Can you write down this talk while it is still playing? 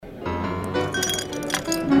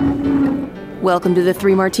Welcome to the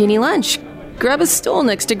Three Martini Lunch. Grab a stool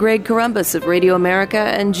next to Greg Columbus of Radio America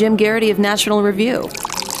and Jim Garrity of National Review.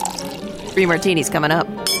 Three Martinis coming up.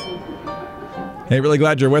 Hey, really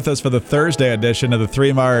glad you're with us for the Thursday edition of the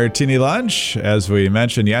Three Martini Lunch. As we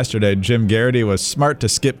mentioned yesterday, Jim Garrity was smart to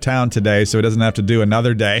skip town today so he doesn't have to do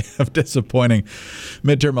another day of disappointing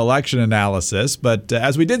midterm election analysis. But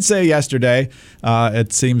as we did say yesterday,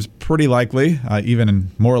 it seems pretty likely,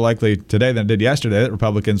 even more likely today than it did yesterday, that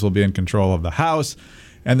Republicans will be in control of the House.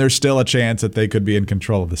 And there's still a chance that they could be in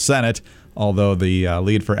control of the Senate, although the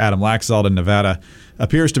lead for Adam Laxalt in Nevada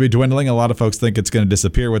appears to be dwindling. A lot of folks think it's going to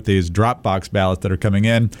disappear with these Dropbox ballots that are coming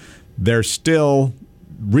in. They're still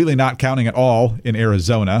really not counting at all in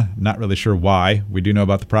Arizona. Not really sure why. We do know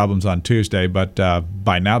about the problems on Tuesday, but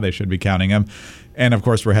by now they should be counting them. And, of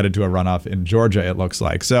course, we're headed to a runoff in Georgia, it looks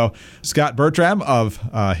like. So Scott Bertram of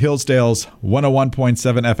Hillsdale's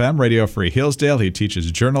 101.7 FM, Radio Free Hillsdale. He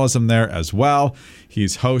teaches journalism there as well.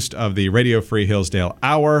 He's host of the Radio Free Hillsdale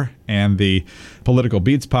Hour and the Political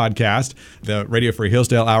Beats podcast. The Radio Free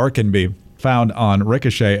Hillsdale Hour can be found on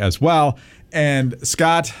Ricochet as well. And,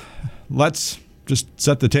 Scott, let's just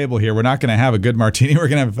set the table here. We're not going to have a good martini. We're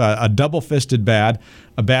going to have a double-fisted bad,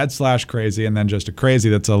 a bad/crazy, and then just a crazy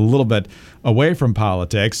that's a little bit away from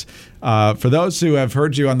politics. For those who have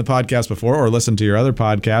heard you on the podcast before or listened to your other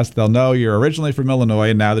podcast, they'll know you're originally from Illinois,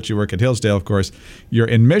 and now that you work at Hillsdale, of course, you're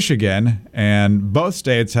in Michigan, and both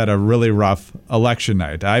states had a really rough election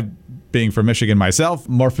night. Being from Michigan myself,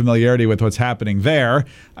 more familiarity with what's happening there.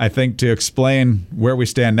 I think to explain where we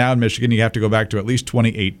stand now in Michigan, you have to go back to at least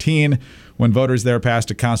 2018 when voters there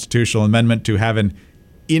passed a constitutional amendment to have an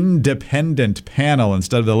independent panel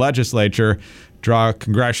instead of the legislature draw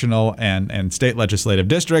congressional and state legislative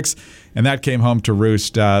districts. And that came home to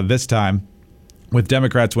roost this time, with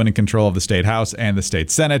Democrats winning control of the state House and the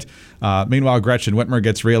state Senate. Meanwhile, Gretchen Whitmer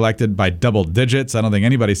gets reelected by double digits. I don't think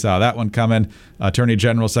anybody saw that one coming. Attorney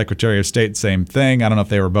General, Secretary of State, same thing. I don't know if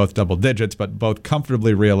they were both double digits, but both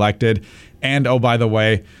comfortably reelected. And, oh, by the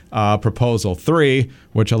way, Proposal 3,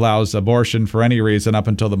 which allows abortion for any reason up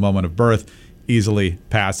until the moment of birth, easily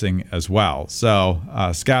passing as well. So,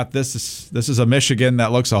 Scott, this is a Michigan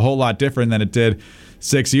that looks a whole lot different than it did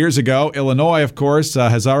 6 years ago. Illinois, of course,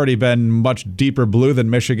 has already been much deeper blue than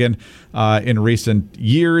Michigan in recent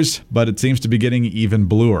years, but it seems to be getting even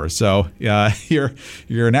bluer. So you're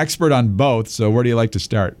an expert on both. So where do you like to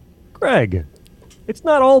start? Greg, it's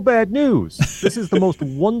not all bad news. This is the most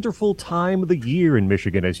wonderful time of the year in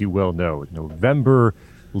Michigan, as you well know. November,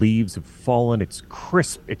 leaves have fallen. It's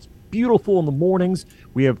crisp. It's beautiful in the mornings.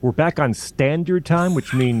 We're back on standard time,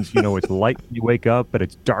 which means, it's light when you wake up, but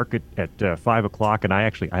it's dark at 5 o'clock. And I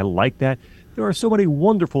like that. There are so many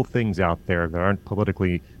wonderful things out there that aren't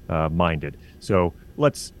politically minded. So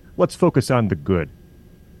let's focus on the good.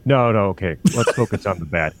 No, okay. Let's focus on the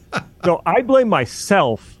bad. So I blame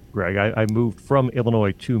myself, Greg. I moved from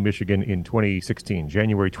Illinois to Michigan in 2016,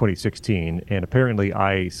 January 2016. And apparently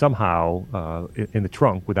I somehow, in the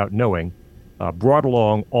trunk without knowing, brought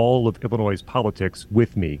along all of Illinois' politics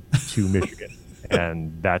with me to Michigan.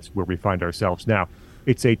 And that's where we find ourselves now.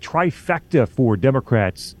 It's a trifecta for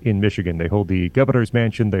Democrats in Michigan. They hold the governor's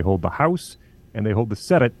mansion, they hold the House, and they hold the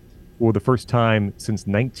Senate for the first time since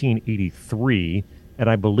 1983. And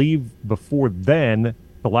I believe before then,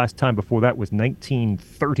 the last time before that was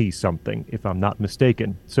 1930-something, if I'm not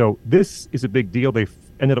mistaken. So this is a big deal. They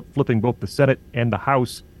ended up flipping both the Senate and the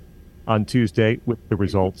House on Tuesday with the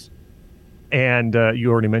results. And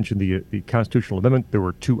you already mentioned the constitutional amendment. There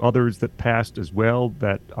were two others that passed as well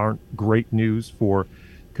that aren't great news for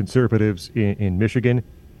conservatives in Michigan.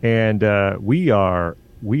 And we are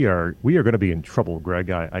going to be in trouble, Greg.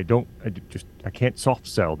 I can't soft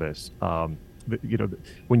sell this.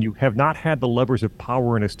 When you have not had the levers of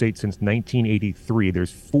power in a state since 1983,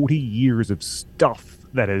 there's 40 years of stuff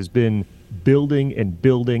that has been building,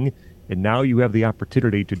 and now you have the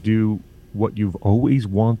opportunity to do what you've always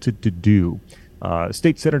wanted to do.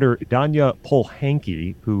 State Senator Danya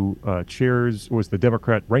Polhanke, who was the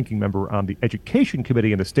Democrat ranking member on the Education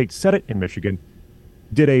Committee in the state Senate in Michigan,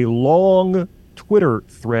 did a long Twitter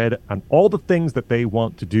thread on all the things that they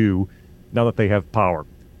want to do now that they have power.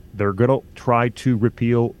 They're going to try to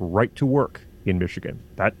repeal right to work in Michigan.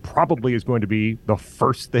 That probably is going to be the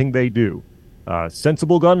first thing they do.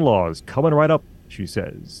 Sensible gun laws coming right up, she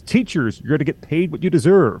says. Teachers, you're going to get paid what you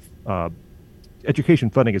deserve. Education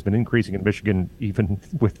funding has been increasing in Michigan, even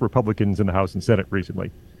with Republicans in the House and Senate recently.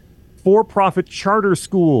 For-profit charter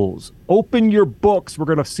schools, open your books. We're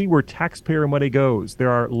going to see where taxpayer money goes. There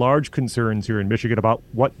are large concerns here in Michigan about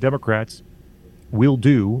what Democrats will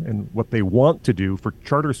do and what they want to do for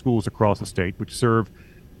charter schools across the state, which serve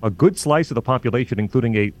a good slice of the population,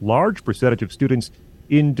 including a large percentage of students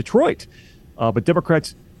in Detroit. But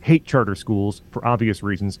Democrats hate charter schools for obvious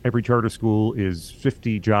reasons. Every charter school is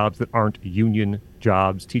 50 jobs that aren't union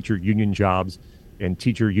jobs, teacher union jobs, and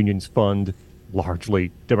teacher unions fund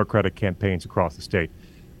largely Democratic campaigns across the state.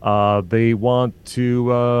 They want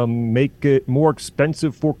to make it more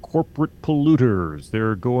expensive for corporate polluters.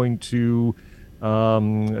 They're going to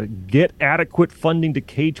get adequate funding to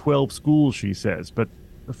K-12 schools, she says. But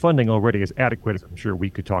the funding already is adequate, as I'm sure we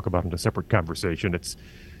could talk about in a separate conversation. It's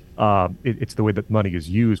the way that money is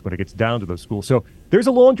used when it gets down to those schools. So there's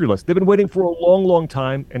a laundry list. They've been waiting for a long, long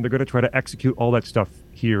time, and they're going to try to execute all that stuff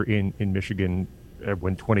here in Michigan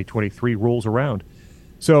when 2023 rolls around.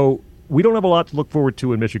 So we don't have a lot to look forward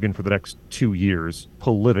to in Michigan for the next 2 years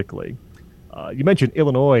politically. You mentioned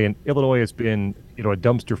Illinois, and Illinois has been, a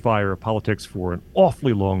dumpster fire of politics for an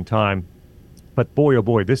awfully long time. But boy, oh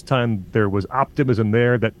boy, this time there was optimism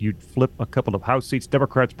there that you'd flip a couple of House seats.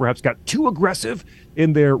 Democrats perhaps got too aggressive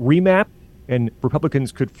in their remap, and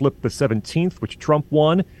Republicans could flip the 17th, which Trump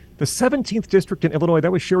won. The 17th district in Illinois,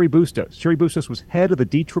 that was Sherry Bustos. Sherry Bustos was head of the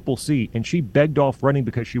DCCC, and she begged off running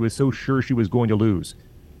because she was so sure she was going to lose.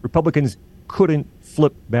 Republicans couldn't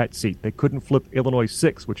flip that seat. They couldn't flip Illinois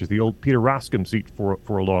 6, which is the old Peter Roskam seat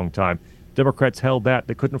for a long time. Democrats held that.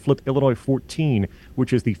 They couldn't flip Illinois 14,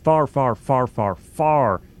 which is the far, far, far, far,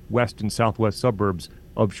 far west and southwest suburbs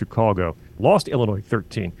of Chicago. Lost Illinois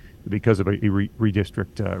 13 because of a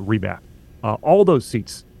redistrict remap. All those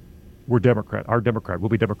seats were Democrat, will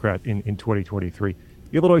be Democrat in 2023.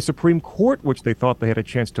 The Illinois Supreme Court, which they thought they had a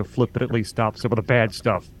chance to flip and at least stop some of the bad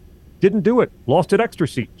stuff, didn't do it. Lost an extra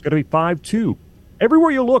seat. It's going to be 5-2.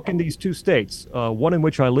 Everywhere you look in these two states, one in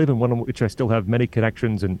which I live and one in which I still have many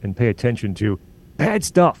connections and pay attention to, bad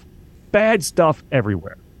stuff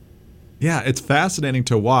everywhere. Yeah, it's fascinating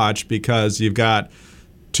to watch because you've got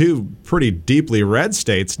two pretty deeply red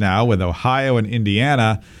states now with Ohio and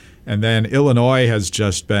Indiana. And then Illinois has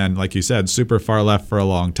just been, like you said, super far left for a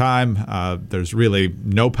long time. There's really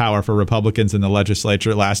no power for Republicans in the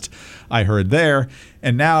legislature, last I heard there.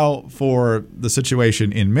 And now for the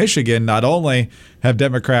situation in Michigan, not only have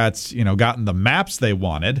Democrats, gotten the maps they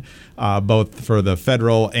wanted, both for the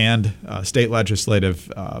federal and state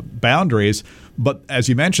legislative boundaries, but as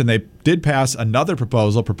you mentioned, they did pass another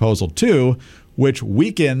proposal, Proposal 2, which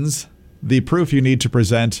weakens the proof you need to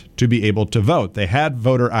present to be able to vote. They had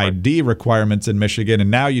voter ID requirements in Michigan,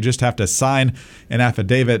 and now you just have to sign an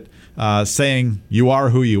affidavit saying you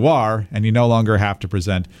are who you are, and you no longer have to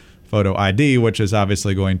present photo ID, which is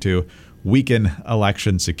obviously going to weaken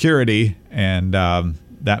election security, and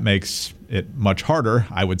that makes it much harder,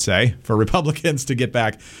 I would say, for Republicans to get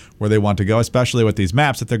back where they want to go, especially with these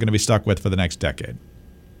maps that they're going to be stuck with for the next decade.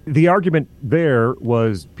 The argument there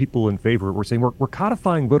was people in favor were saying we're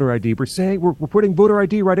codifying voter ID. We're saying we're putting voter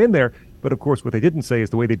ID right in there. But of course, what they didn't say is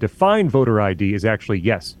the way they define voter ID is actually,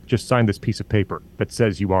 yes, just sign this piece of paper that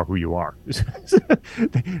says you are who you are.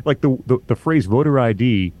 Like the phrase voter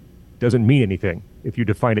ID doesn't mean anything if you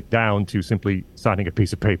define it down to simply signing a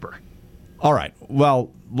piece of paper. All right. Well,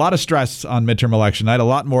 a lot of stress on midterm election night, a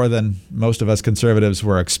lot more than most of us conservatives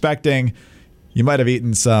were expecting. You might have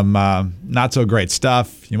eaten some not so great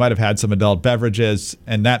stuff. You might have had some adult beverages,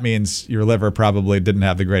 and that means your liver probably didn't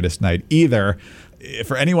have the greatest night either.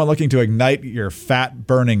 For anyone looking to ignite your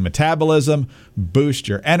fat-burning metabolism, boost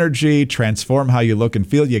your energy, transform how you look and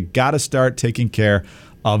feel, you got to start taking care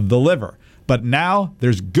of the liver. But now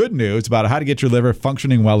there's good news about how to get your liver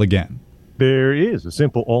functioning well again. There is a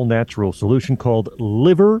simple all-natural solution called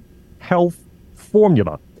Liver Health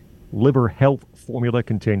Formula. Liver Health Formula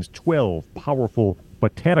contains 12 powerful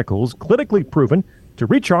botanicals clinically proven to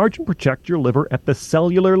recharge and protect your liver at the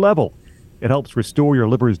cellular level. It helps restore your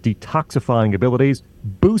liver's detoxifying abilities,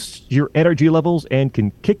 boosts your energy levels, and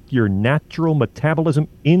can kick your natural metabolism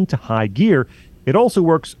into high gear. It also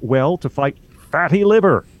works well to fight fatty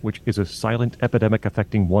liver, which is a silent epidemic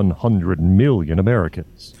affecting 100 million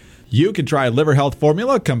Americans. You can try Liver Health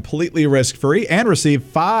Formula completely risk-free and receive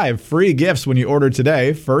 5 free gifts when you order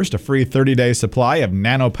today. First, a free 30-day supply of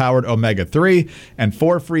nano-powered omega-3 and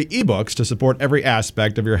 4 free ebooks to support every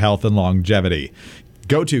aspect of your health and longevity.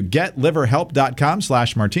 Go to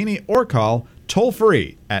getliverhelp.com/martini or call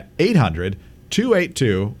toll-free at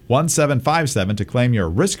 800-282-1757 to claim your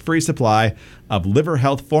risk-free supply of Liver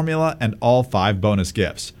Health Formula and all 5 bonus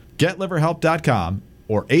gifts. Getliverhelp.com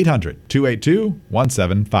or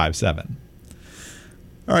 800-282-1757.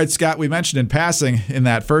 All right, Scott, we mentioned in passing in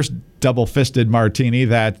that first double-fisted martini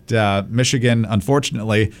that Michigan,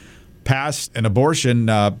 unfortunately, passed an abortion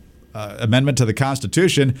amendment to the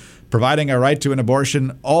Constitution, providing a right to an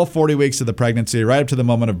abortion all 40 weeks of the pregnancy, right up to the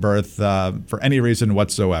moment of birth, for any reason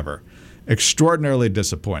whatsoever. Extraordinarily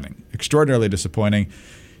disappointing. Extraordinarily disappointing.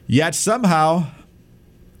 Yet somehow,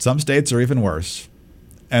 some states are even worse.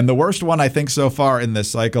 And the worst one, I think, so far in this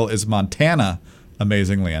cycle is Montana,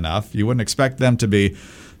 amazingly enough. You wouldn't expect them to be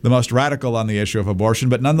the most radical on the issue of abortion,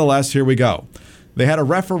 but nonetheless, here we go. They had a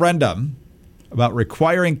referendum about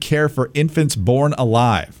requiring care for infants born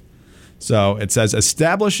alive. So it says,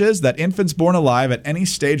 establishes that infants born alive at any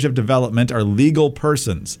stage of development are legal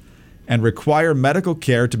persons and require medical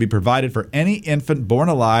care to be provided for any infant born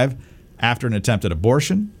alive after an attempted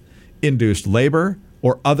abortion, induced labor,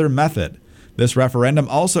 or other method. This referendum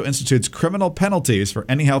also institutes criminal penalties for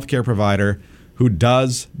any healthcare provider who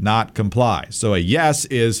does not comply. So a yes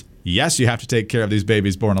is, yes, you have to take care of these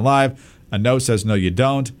babies born alive. A no says, no, you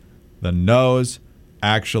don't. The no's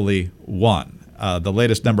actually won. The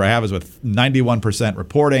latest number I have is with 91%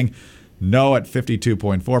 reporting, no at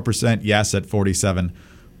 52.4%, yes at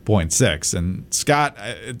 47.6%. And Scott,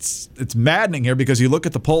 it's maddening here because you look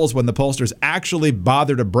at the polls when the pollsters actually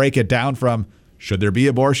bother to break it down from should there be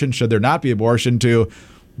abortion, should there not be abortion, to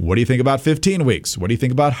what do you think about 15 weeks? What do you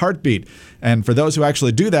think about heartbeat? And for those who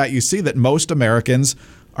actually do that, you see that most Americans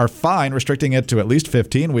are fine restricting it to at least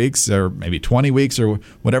 15 weeks or maybe 20 weeks or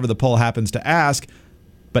whatever the poll happens to ask.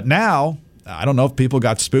 But now, I don't know if people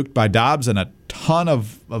got spooked by Dobbs and a ton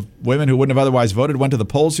of women who wouldn't have otherwise voted went to the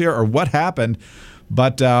polls here or what happened.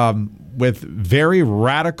 But with very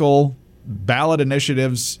radical ballot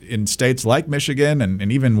initiatives in states like Michigan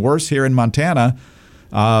and even worse here in Montana,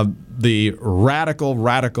 the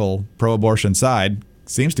radical pro-abortion side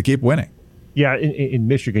seems to keep winning. Yeah, in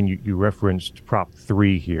Michigan, you referenced Prop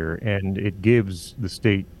 3 here, and it gives the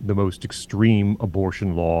state the most extreme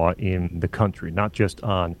abortion law in the country, not just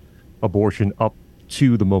on abortion up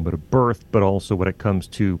to the moment of birth, but also when it comes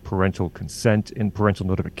to parental consent and parental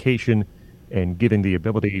notification, and giving the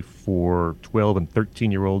ability for 12 and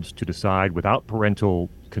 13-year-olds to decide without parental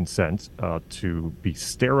consent to be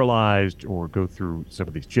sterilized or go through some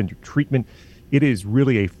of these gender treatment. It is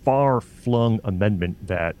really a far-flung amendment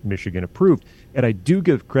that Michigan approved. And I do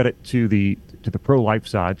give credit to the pro-life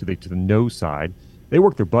side, to the no side. They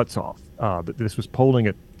worked their butts off. This was polling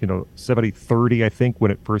at 70-30, I think,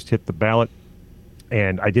 when it first hit the ballot.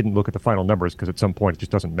 And I didn't look at the final numbers because at some point it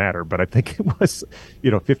just doesn't matter. But I think it was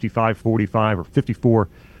 55-45 or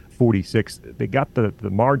 54-46. They got the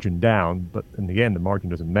margin down, but in the end, the margin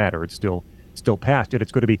doesn't matter. It's still passed. And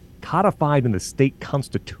it's going to be codified in the state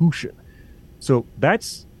constitution. So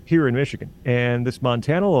that's here in Michigan. And this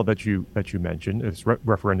Montana law that you mentioned, this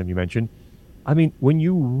referendum you mentioned, I mean, when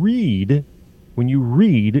you read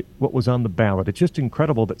what was on the ballot, it's just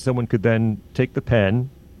incredible that someone could then take the pen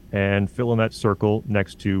and fill in that circle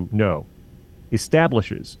next to no.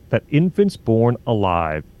 Establishes that infants born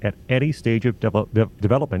alive at any stage of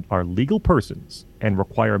development are legal persons and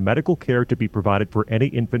require medical care to be provided for any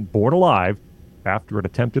infant born alive after an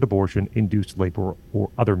attempted abortion, induced labor, or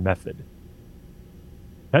other method.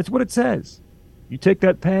 That's what it says. You take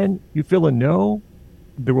that pen, you fill in no.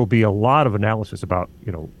 There will be a lot of analysis about,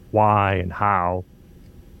 why and how.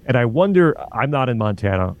 And I wonder, I'm not in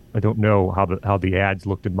Montana. I don't know how the ads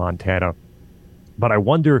looked in Montana. But I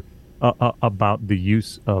wonder about the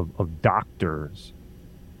use of doctors,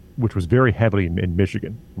 which was very heavily in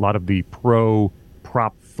Michigan. A lot of the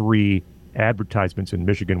pro-Prop 3 advertisements in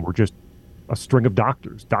Michigan were just a string of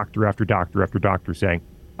doctors, doctor after doctor after doctor saying,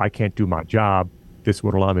 I can't do my job. This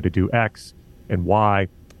would allow me to do X and Y.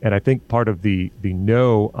 And I think part of the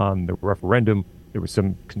no on the referendum, there was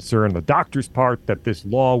some concern on the doctor's part that this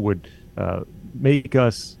law would make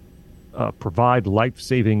us provide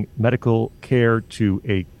life-saving medical care to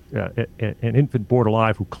an infant born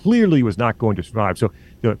alive who clearly was not going to survive. So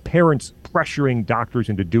parents pressuring doctors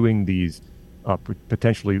into doing these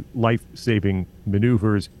potentially life-saving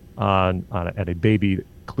maneuvers on a baby that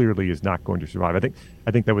clearly is not going to survive.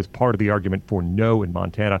 I think that was part of the argument for no in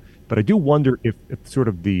Montana. But I do wonder if sort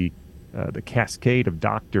of the cascade of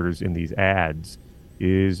doctors in these ads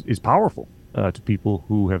is powerful to people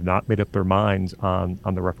who have not made up their minds on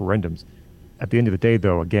the referendums. At the end of the day,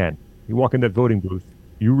 though, again, you walk in that voting booth,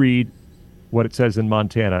 you read what it says in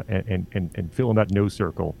Montana and fill in that no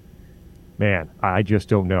circle. Man, I just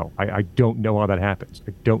don't know. I don't know how that happens.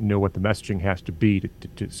 I don't know what the messaging has to be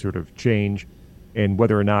to sort of change, and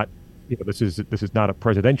whether or not this is not a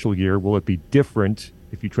presidential year. Will it be different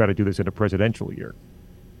if you try to do this in a presidential year?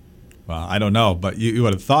 Well, I don't know, but you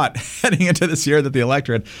would have thought heading into this year that the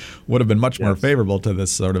electorate would have been much more favorable to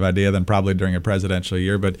this sort of idea than probably during a presidential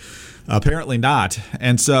year, but apparently not.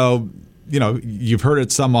 And so, you've heard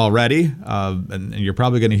it some already, and you're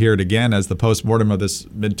probably going to hear it again as the postmortem of this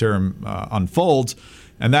midterm unfolds.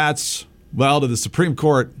 And that's, did the Supreme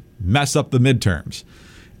Court mess up the midterms?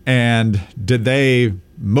 And did they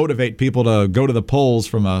motivate people to go to the polls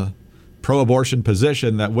from a pro-abortion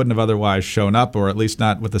position that wouldn't have otherwise shown up, or at least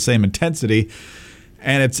not with the same intensity?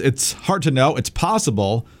 And it's hard to know. It's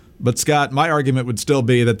possible. But, Scott, my argument would still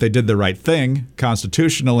be that they did the right thing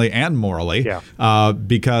constitutionally and morally,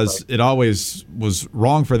 because it always was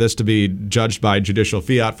wrong for this to be judged by judicial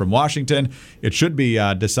fiat from Washington. It should be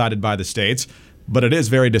decided by the states. But it is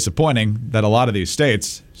very disappointing that a lot of these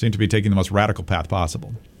states seem to be taking the most radical path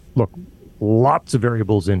possible. Look, lots of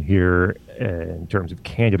variables in here in terms of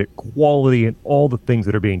candidate quality and all the things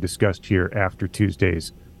that are being discussed here after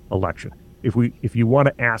Tuesday's election. If you want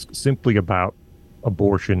to ask simply about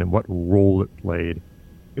abortion and what role it played,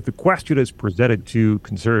 if the question is presented to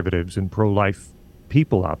conservatives and pro-life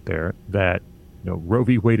people out there that Roe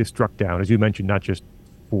v. Wade is struck down, as you mentioned, not just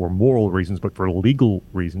for moral reasons but for legal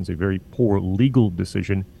reasons, a very poor legal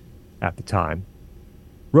decision at the time.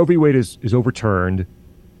 Roe v. Wade is overturned,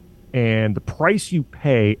 and the price you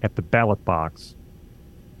pay at the ballot box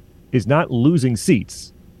is not losing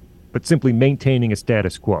seats, but simply maintaining a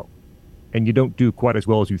status quo, and you don't do quite as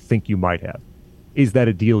well as you think you might have. Is that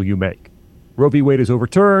a deal you make? Roe v. Wade is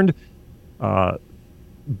overturned,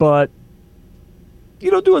 but you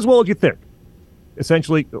don't do as well as you think.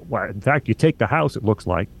 Essentially, in fact, you take the House, it looks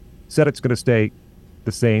like. Senate's going to stay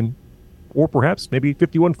the same, or perhaps maybe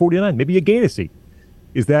 51-49, maybe you gain a seat.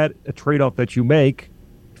 Is that a trade-off that you make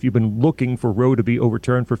if you've been looking for Roe to be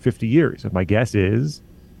overturned for 50 years? And my guess is,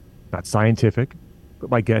 not scientific, but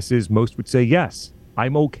my guess is most would say yes.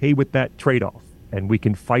 I'm okay with that trade-off. And we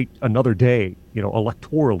can fight another day,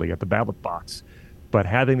 electorally at the ballot box. But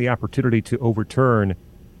having the opportunity to overturn a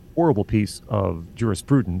horrible piece of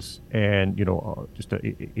jurisprudence and, just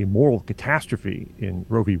a moral catastrophe in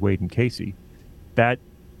Roe v. Wade and Casey, that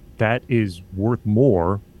is worth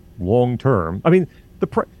more long term. I mean,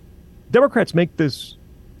 Democrats make this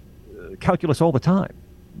calculus all the time.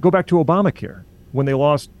 Go back to Obamacare when they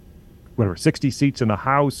lost, 60 seats in the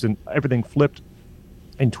House and everything flipped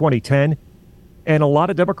in 2010. And a lot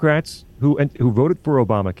of Democrats who voted for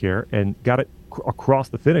Obamacare and got it across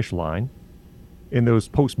the finish line in those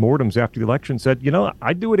postmortems after the election said,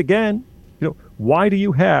 I'd do it again. Why do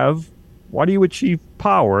you achieve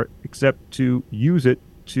power except to use it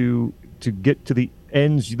to get to the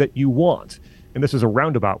ends that you want? And this is a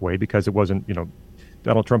roundabout way because it wasn't,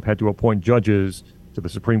 Donald Trump had to appoint judges to the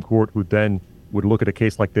Supreme Court who then would look at a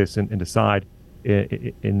case like this and decide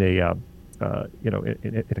in a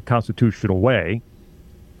constitutional way,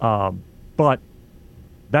 but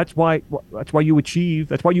that's why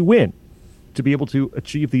you win, to be able to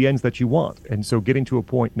achieve the ends that you want. And so getting to a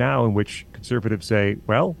point now in which conservatives say,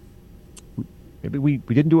 well, maybe we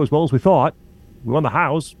didn't do as well as we thought. We won the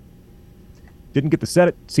House, didn't get the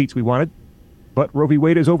Senate seats we wanted, but Roe v.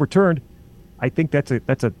 Wade is overturned. I think that's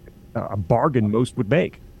a bargain most would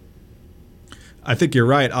make. I think you're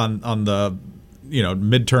right on the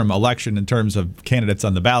midterm election in terms of candidates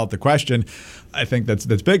on the ballot. The question, I think that's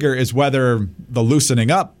bigger, is whether the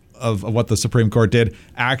loosening up of what the Supreme Court did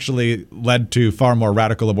actually led to far more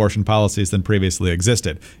radical abortion policies than previously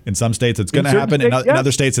existed. In some states, it's going to happen. In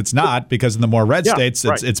other states, it's not, because in the more red states,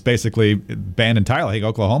 it's basically banned entirely.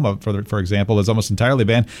 Oklahoma, for example, is almost entirely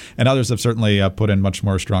banned, and others have certainly put in much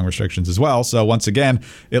more strong restrictions as well. So once again,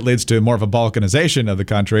 it leads to more of a balkanization of the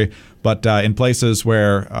country. But in places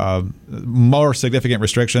where more significant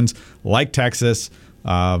restrictions, like Texas,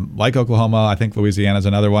 like Oklahoma, I think Louisiana is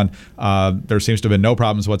another one, there seems to have been no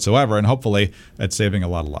problems whatsoever, and hopefully it's saving a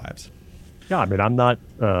lot of lives. Yeah, I mean, I'm not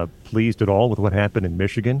pleased at all with what happened in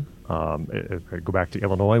Michigan. If I go back to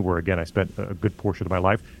Illinois, where, again, I spent a good portion of my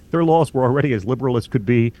life, their laws were already as liberal as could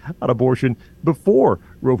be on abortion before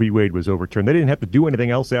Roe v. Wade was overturned. They didn't have to do anything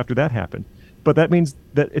else after that happened. But that means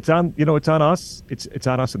that it's on us. It's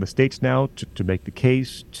on us in the states now to make the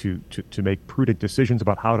case, to make prudent decisions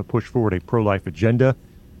about how to push forward a pro-life agenda.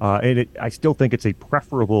 I still think it's a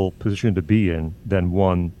preferable position to be in than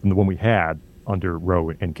the one we had under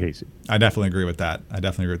Roe and Casey. I definitely agree with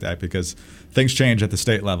that. Because things change at the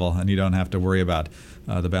state level, and you don't have to worry about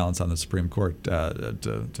the balance on the Supreme Court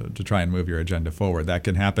to try and move your agenda forward. That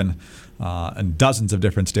can happen in dozens of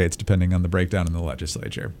different states, depending on the breakdown in the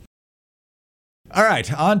legislature. All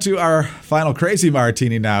right, on to our final crazy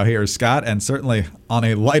martini now here, Scott, and certainly on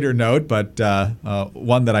a lighter note, but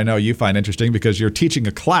one that I know you find interesting because you're teaching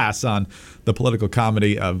a class on the political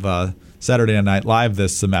comedy of Saturday Night Live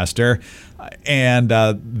this semester. And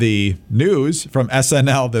the news from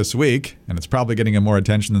SNL this week, and it's probably getting more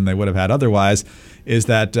attention than they would have had otherwise, is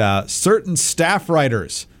that certain staff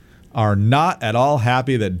writers are not at all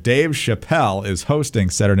happy that Dave Chappelle is hosting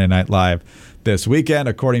Saturday Night Live this weekend.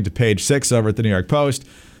 According to page 6 over at the New York Post,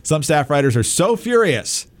 some staff writers are so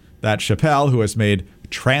furious that Chappelle, who has made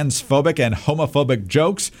transphobic and homophobic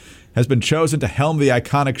jokes, has been chosen to helm the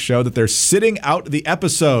iconic show that they're sitting out the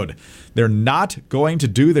episode. They're not going to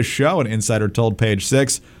do the show, an insider told page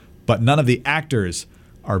 6, but none of the actors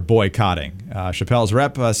are boycotting. Chappelle's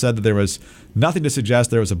rep said that there was nothing to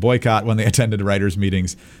suggest there was a boycott when they attended writers'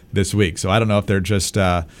 meetings this week. So I don't know if they're just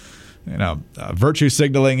virtue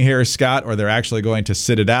signaling here, Scott, or they're actually going to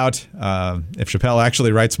sit it out. If Chappelle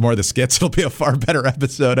actually writes more of the skits, it'll be a far better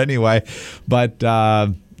episode anyway. But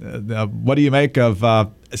what do you make of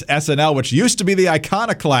SNL, which used to be the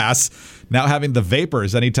iconoclast, now having the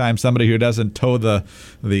vapors anytime somebody who doesn't toe the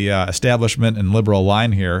establishment and liberal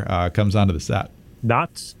line here comes onto the set?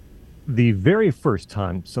 Not the very first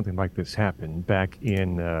time something like this happened, back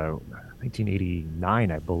in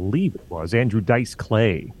 1989, I believe it was. Andrew Dice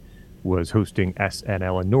Clay was hosting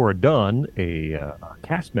SNL, and Nora Dunn, a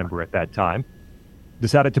cast member at that time,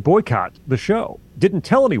 decided to boycott the show. Didn't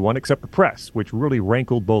tell anyone except the press, which really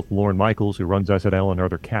rankled both Lorne Michaels, who runs SNL, and her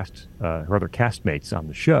other castmates on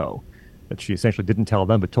the show. That she essentially didn't tell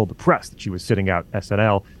them, but told the press that she was sitting out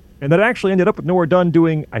SNL. And that actually ended up with Nora Dunn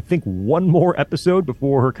doing, I think, one more episode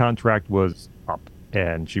before her contract was up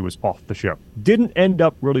and she was off the show. Didn't end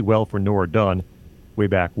up really well for Nora Dunn way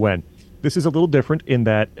back when. This is a little different in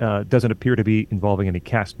that it doesn't appear to be involving any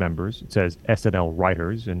cast members. It says SNL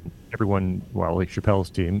writers, and everyone, well, like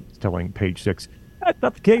Chappelle's team, is telling page 6, that's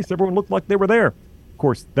not the case. Everyone looked like they were there. Of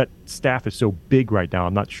course, that staff is so big right now,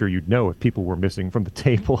 I'm not sure you'd know if people were missing from the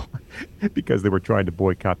table because they were trying to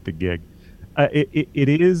boycott the gig. It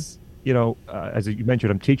is, as you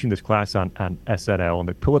mentioned, I'm teaching this class on SNL and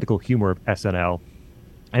the political humor of SNL.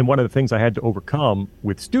 And one of the things I had to overcome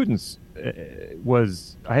with students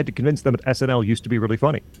was I had to convince them that SNL used to be really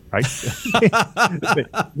funny, right?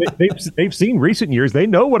 they've seen recent years. They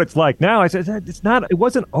know what it's like now. I said, it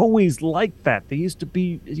wasn't always like that. It used to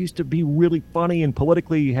be really funny and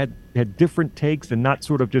politically had different takes and not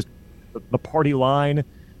sort of just the party line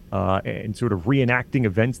and sort of reenacting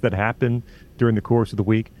events that happen during the course of the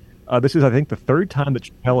week. This is, I think, the third time that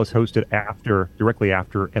Chappelle has hosted directly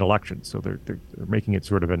after an election. So they're making it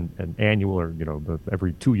sort of an annual or,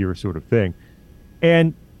 every 2 year sort of thing.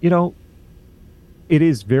 And, it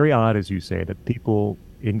is very odd, as you say, that people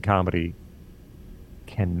in comedy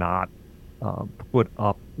cannot put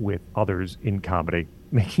up with others in comedy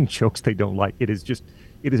making jokes they don't like. It is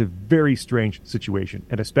a very strange situation.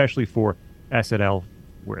 And especially for SNL,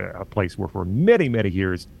 a place where for many, many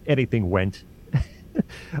years, anything went.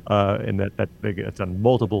 And that's on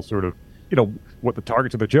multiple sort of, what the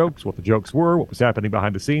targets of the jokes, what the jokes were, what was happening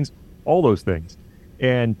behind the scenes, all those things.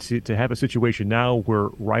 And to have a situation now where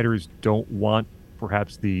writers don't want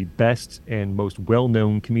perhaps the best and most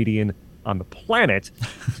well-known comedian on the planet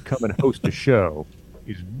to come and host a show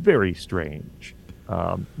is very strange.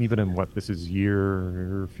 Even in this is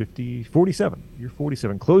year 47,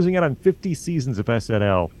 closing out on 50 seasons of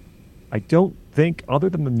SNL. I don't think, other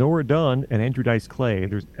than the Nora Dunn and Andrew Dice Clay,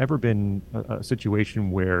 there's ever been a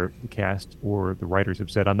situation where the cast or the writers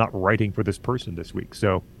have said, I'm not writing for this person this week.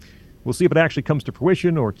 So we'll see if it actually comes to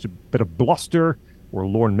fruition, or it's a bit of bluster, or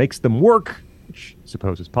Lorne makes them work, which I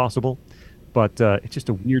suppose is possible. But it's just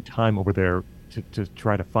a weird time over there to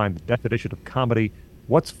try to find the definition of comedy,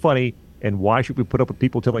 what's funny, and why should we put up with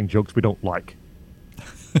people telling jokes we don't like?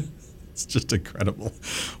 It's just incredible.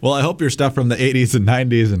 Well, I hope your stuff from the 80s and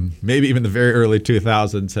 90s and maybe even the very early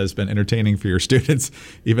 2000s has been entertaining for your students,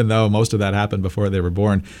 even though most of that happened before they were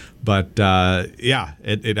born. But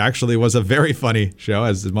it actually was a very funny show,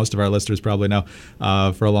 as most of our listeners probably know,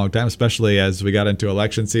 for a long time, especially as we got into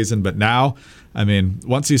election season. But now, I mean,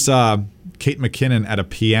 once you saw Kate McKinnon at a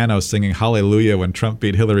piano singing Hallelujah when Trump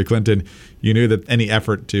beat Hillary Clinton, you knew that any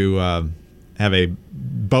effort to have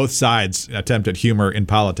both sides attempt at humor in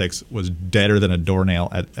politics was deader than a doornail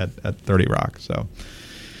at 30 Rock. So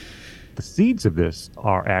the seeds of this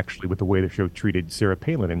are actually with the way the show treated Sarah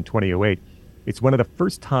Palin in 2008. It's one of the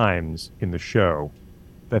first times in the show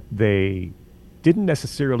that they didn't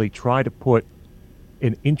necessarily try to put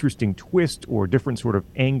an interesting twist or different sort of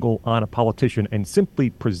angle on a politician and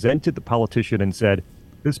simply presented the politician and said,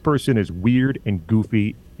 this person is weird and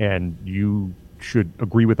goofy and you should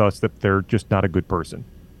agree with us that they're just not a good person.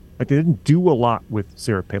 Like, they didn't do a lot with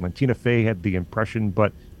Sarah Palin. Tina Fey had the impression,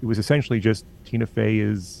 but it was essentially just Tina Fey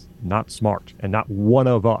is not smart and not one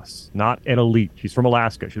of us, not an elite. She's from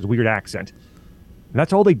Alaska. She has a weird accent. And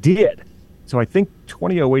that's all they did. So I think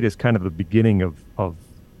 2008 is kind of the beginning of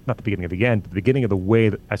not the beginning of the end, but the beginning of the way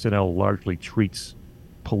that SNL largely treats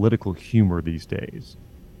political humor these days.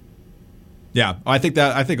 Yeah, I think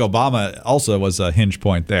Obama also was a hinge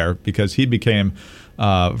point there because he became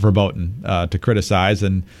verboten to criticize,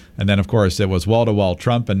 and then of course it was wall-to-wall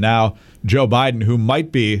Trump, and now Joe Biden, who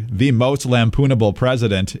might be the most lampoonable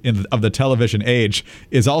president of the television age,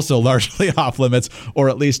 is also largely off limits, or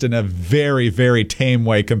at least in a very, very tame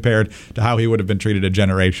way compared to how he would have been treated a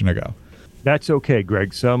generation ago. That's okay,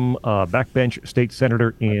 Greg. Some backbench state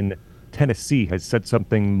senator in Tennessee has said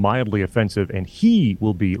something mildly offensive, and he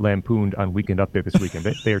will be lampooned on Weekend Update this weekend.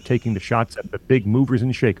 They are taking the shots at the big movers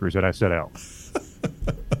and shakers at SNL.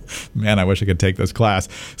 Man, I wish I could take this class.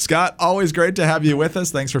 Scott, always great to have you with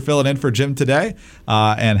us. Thanks for filling in for Jim today,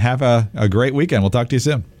 and have a great weekend. We'll talk to you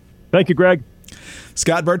soon. Thank you, Greg.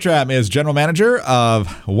 Scott Bertram is general manager of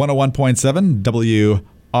 101.7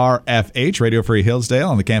 WRFH, Radio Free Hillsdale,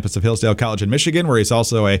 on the campus of Hillsdale College in Michigan, where he's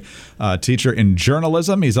also a teacher in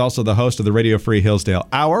journalism. He's also the host of the Radio Free Hillsdale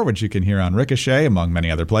Hour, which you can hear on Ricochet, among many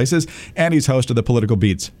other places, and he's host of the Political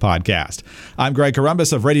Beats podcast. I'm Greg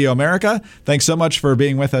Corombos of Radio America. Thanks so much for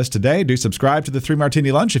being with us today. Do subscribe to the 3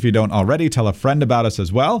 Martini Lunch if you don't already. Tell a friend about us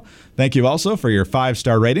as well. Thank you also for your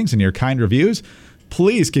 5-star ratings and your kind reviews.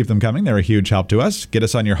 Please keep them coming. They're a huge help to us. Get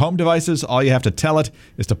us on your home devices. All you have to tell it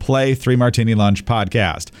is to play 3 Martini Lunch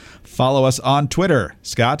podcast. Follow us on Twitter.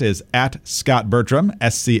 Scott is at Scott Bertram,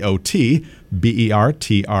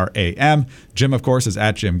 SCOTBERTRAM. Jim, of course, is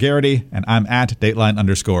at Jim Garrity, and I'm at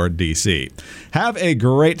Dateline_DC. Have a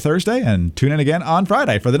great Thursday, and tune in again on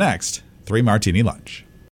Friday for the next 3 Martini Lunch.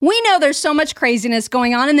 We know there's so much craziness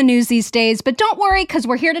going on in the news these days, but don't worry, because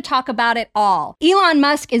we're here to talk about it all. Elon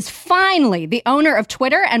Musk is finally the owner of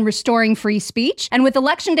Twitter and restoring free speech. And with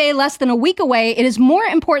Election Day less than a week away, it is more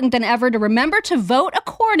important than ever to remember to vote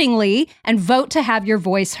accordingly and vote to have your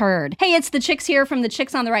voice heard. Hey, it's the Chicks here from the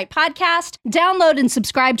Chicks on the Right podcast. Download and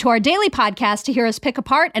subscribe to our daily podcast to hear us pick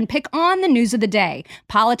apart and pick on the news of the day.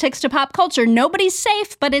 Politics to pop culture, nobody's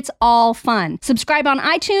safe, but it's all fun. Subscribe on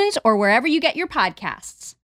iTunes or wherever you get your podcasts.